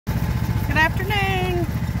afternoon.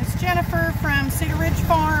 It's Jennifer from Cedar Ridge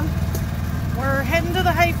Farm. We're heading to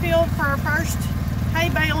the hayfield for our first hay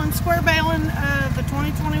baling, square baling of the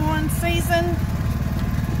 2021 season.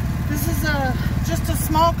 This is just a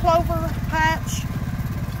small clover patch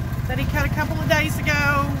that he cut a couple of days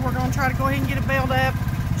ago. We're going to try to go ahead and get it baled up.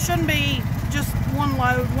 Shouldn't be just one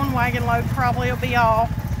load, one wagon load probably will be all.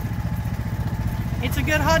 It's a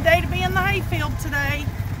good hot day to be in the hayfield today.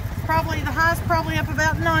 Probably the high's probably up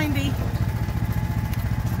about 90.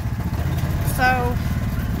 So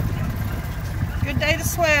good day to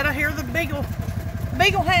sweat. I hear the beagle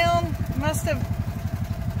hound must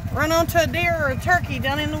have run onto a deer or a turkey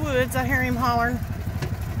down in the woods. I hear him hollering.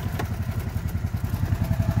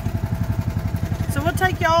 So we'll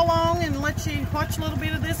take y'all along and let you watch a little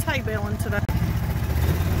bit of this hay baling today.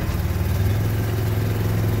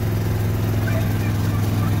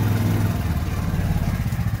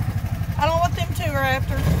 I don't know what them two are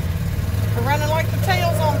after. They're running like the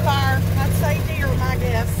tail's on fire. I'd say deer, my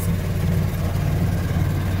guess.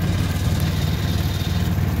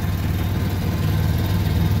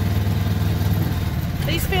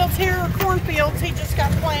 These fields here are cornfields. He just got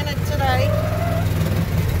planted today.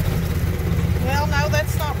 Well, no,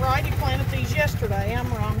 that's not right. He planted these yesterday. I'm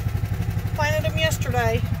wrong. Planted them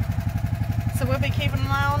yesterday. So we'll be keeping an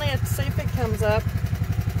eye on it to see if it comes up.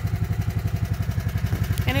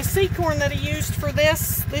 And his seed corn that he used for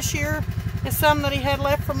this year is some that he had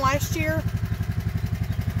left from last year.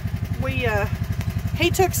 He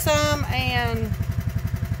took some and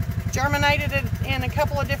germinated it in a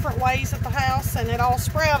couple of different ways at the house, and it all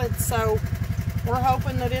sprouted. So we're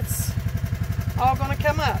hoping that it's all going to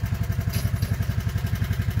come up.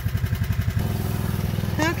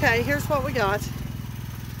 Okay, here's what we got.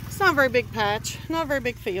 It's not a very big patch, not a very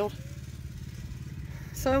big field,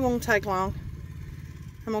 so it won't take long.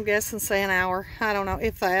 I'm gonna guess and say an hour. I don't know,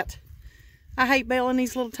 if that. I hate baling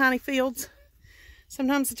these little tiny fields.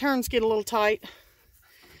 Sometimes the turns get a little tight,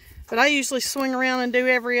 but I usually swing around and do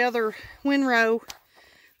every other windrow.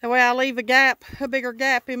 That way I leave a gap, a bigger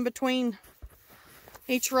gap in between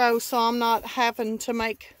each row, so I'm not having to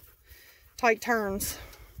make tight turns.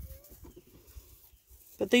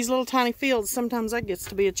 But these little tiny fields, sometimes that gets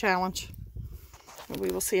to be a challenge. But we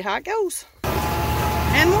will see how it goes.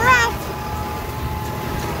 And we're off.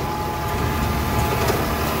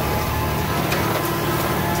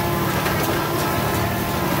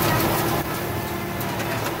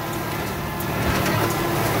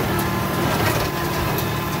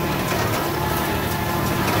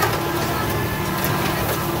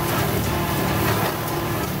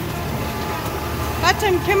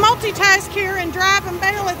 Can multitask here and drive and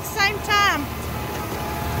bale at the same time.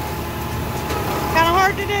 Kind of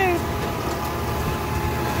hard to do.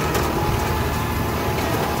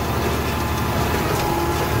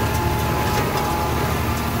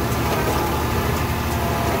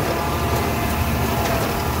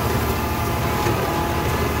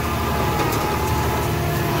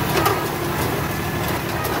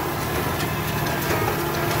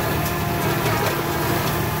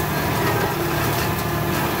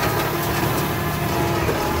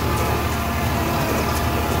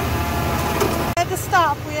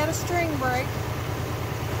 We had a string break,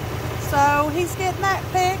 so he's getting that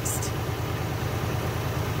fixed.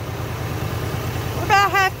 We're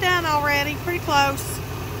about half done already, pretty close.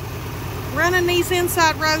 Running these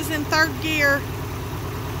inside rows in 3rd gear,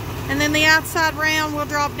 and then the outside round will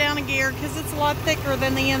drop down a gear because it's a lot thicker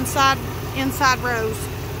than the inside rows.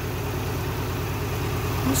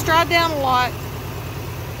 I'm gonna stride down a lot.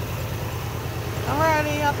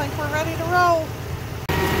 Alrighty, I think we're ready to roll.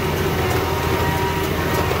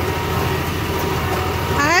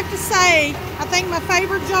 I have to say, I think my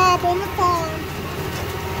favorite job on the farm,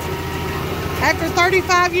 after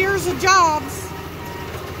 35 years of jobs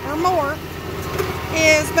or more,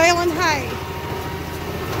 is baling hay.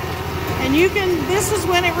 And this is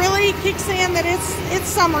when it really kicks in that it's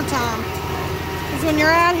summertime. Because when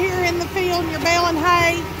you're out here in the field and you're baling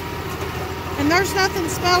hay, and there's nothing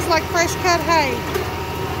that smells like fresh cut hay.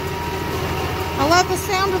 I love the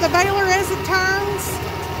sound of the baler as it turns.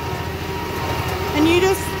 And you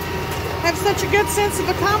just have such a good sense of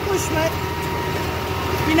accomplishment.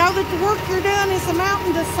 You know that the work you're doing is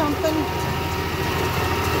amounting to something,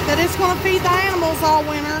 that it's going to feed the animals all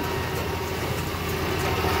winter.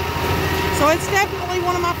 So it's definitely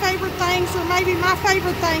one of my favorite things, or maybe my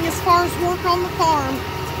favorite thing as far as work on the farm.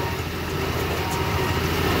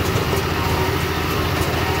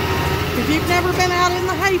 If you've never been out in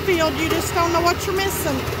the hayfield, you just don't know what you're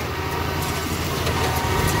missing.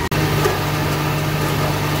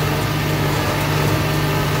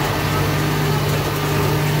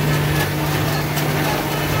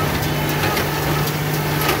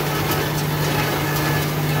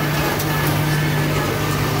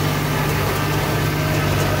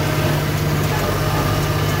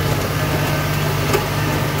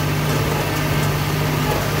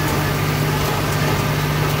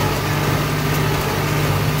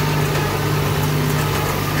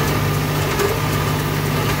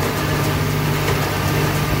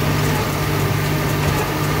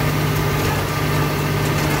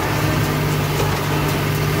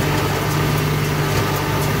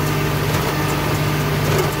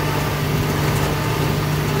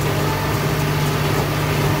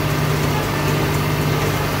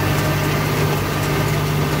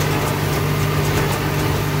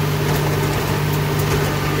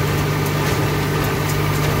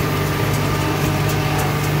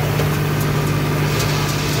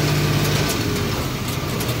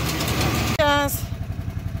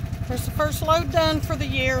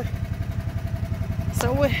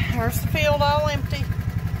 So there's the field all empty.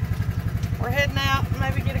 We're heading out,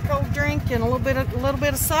 maybe get a cold drink and a little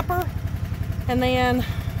bit of supper, and then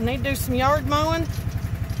we need to do some yard mowing.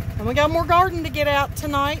 And we got more garden to get out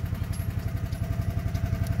tonight.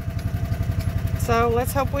 So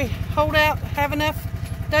let's hope we hold out, have enough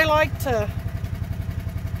daylight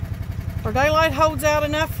daylight holds out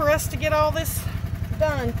enough for us to get all this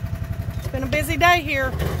done. It's been a busy day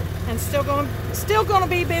here, and still gonna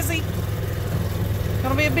be busy.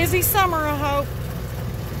 Gonna be a busy summer, I hope.